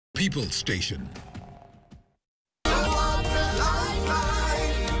People's Station.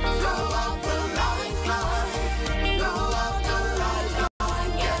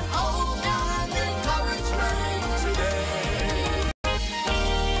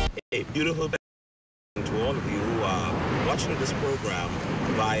 A beautiful day to all of you who are watching this program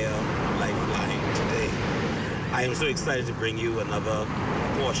via Lifeline today. I am so excited to bring you another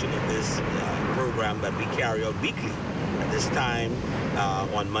portion of this program that we carry out weekly at this time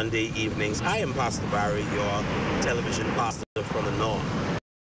on Monday evenings. I am Pastor Barry, your television pastor from the North.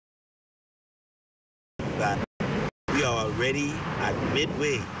 That we are already at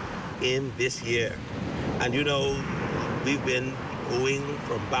midway in this year. And you know, we've been going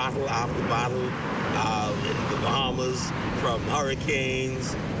from battle after battle in the Bahamas, from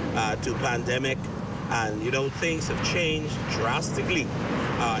hurricanes to pandemic. And, you know, things have changed drastically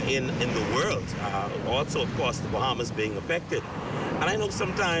in the world. Also, of course, the Bahamas being affected. And I know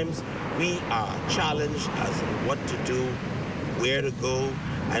sometimes we are challenged as to what to do, where to go.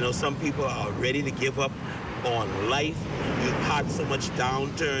 I know some people are ready to give up on life. You've had so much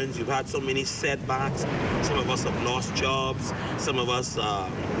downturns. You've had so many setbacks. Some of us have lost jobs. Some of us,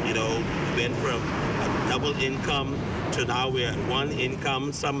 you know, went from a double income to now we're at one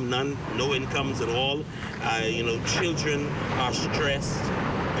income, some no incomes at all. You know, children are stressed,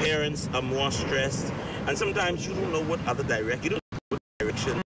 parents are more stressed, and sometimes you don't know what other direction, you don't know what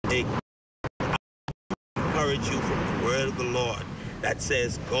direction to take. I encourage you from the word of the Lord that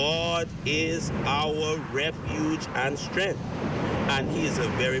says, God is our refuge and strength, and he is a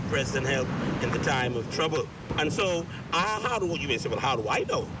very present help in the time of trouble. And so, you may say, well, how do I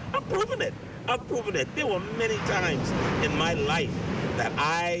know? I'm proving it. I've proven it. There were many times in my life that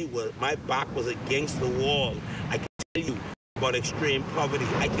my back was against the wall. I can tell you about extreme poverty.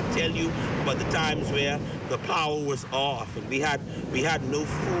 I can tell you about the times where the power was off and we had no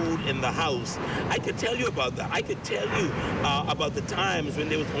food in the house. I could tell you about that. I could tell you about the times when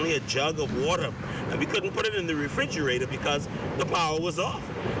there was only a jug of water and we couldn't put it in the refrigerator because the power was off.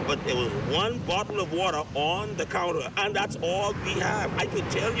 But there was one bottle of water on the counter, and that's all we have. I could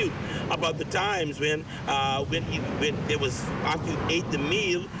tell you about the times when there was, after you ate the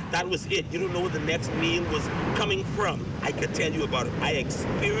meal, that was it. You don't know where the next meal was coming from. I could tell you about it. I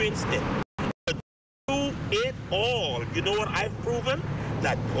experienced it. But through it all, you know what I've proven?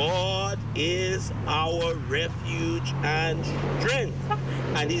 That God is our refuge and strength.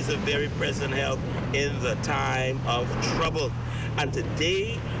 And he's a very present help in the time of trouble. And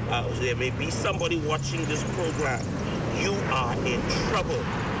today, there may be somebody watching this program. You are in trouble.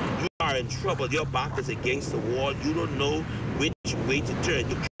 You are in trouble. Your back is against the wall. You don't know which way to turn.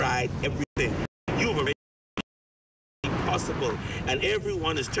 You've tried everything. You've already possible, and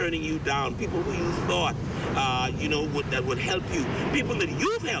everyone is turning you down. People who you thought, you know, that would help you. People that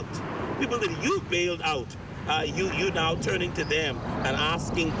you've helped. People that you've bailed out. You now turning to them and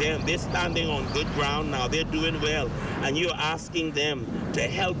asking them. They're standing on good ground now. They're doing well. And you're asking them to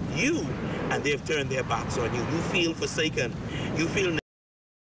help you, and they've turned their backs on you. You feel forsaken. You feel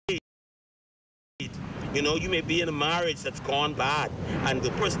you know, you may be in a marriage that's gone bad, and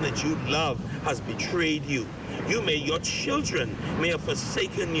the person that you love has betrayed you. Your children may have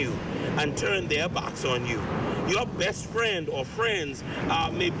forsaken you and turned their backs on you. Your best friend or friends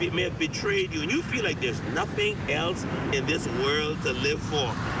may have betrayed you, and you feel like there's nothing else in this world to live for.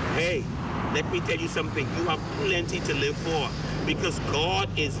 Hey, let me tell you something. You have plenty to live for, because God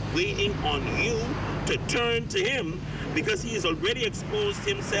is waiting on you to turn to him, because he has already exposed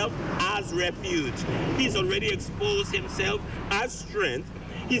himself as refuge. He's already exposed himself as strength.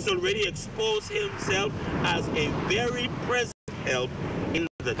 He's already exposed himself as a very present help in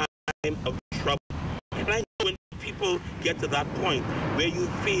the time of trouble. And I know when people get to that point where you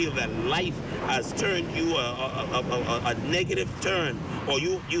feel that life has turned you a negative turn, or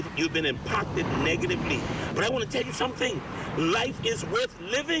you've been impacted negatively. But I want to tell you something. Life is worth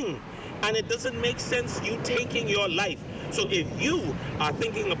living. And it doesn't make sense you taking your life. So if you are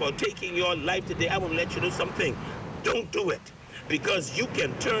thinking about taking your life today, I want to let you know something. Don't do it. Because you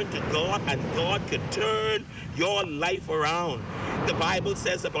can turn to God, and God can turn your life around. The Bible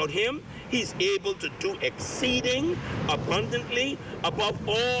says about him, he's able to do exceeding abundantly above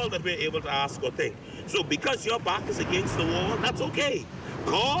all that we're able to ask or think. So because your back is against the wall, that's okay.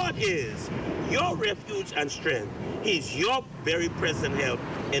 God is your refuge and strength. He's your very present help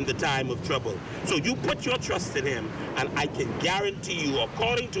in the time of trouble. So you put your trust in him, and I can guarantee you,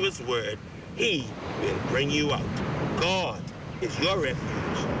 according to his word, he will bring you out. God is your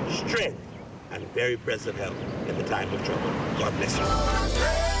refuge, strength, and very present help in the time of trouble. God bless you.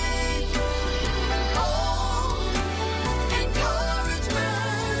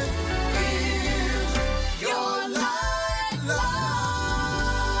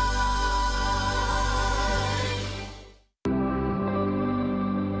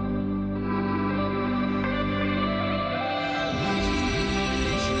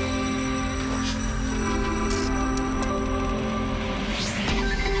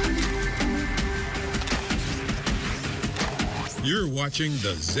 You're watching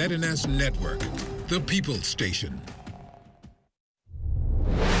the ZNS Network, the People's Station.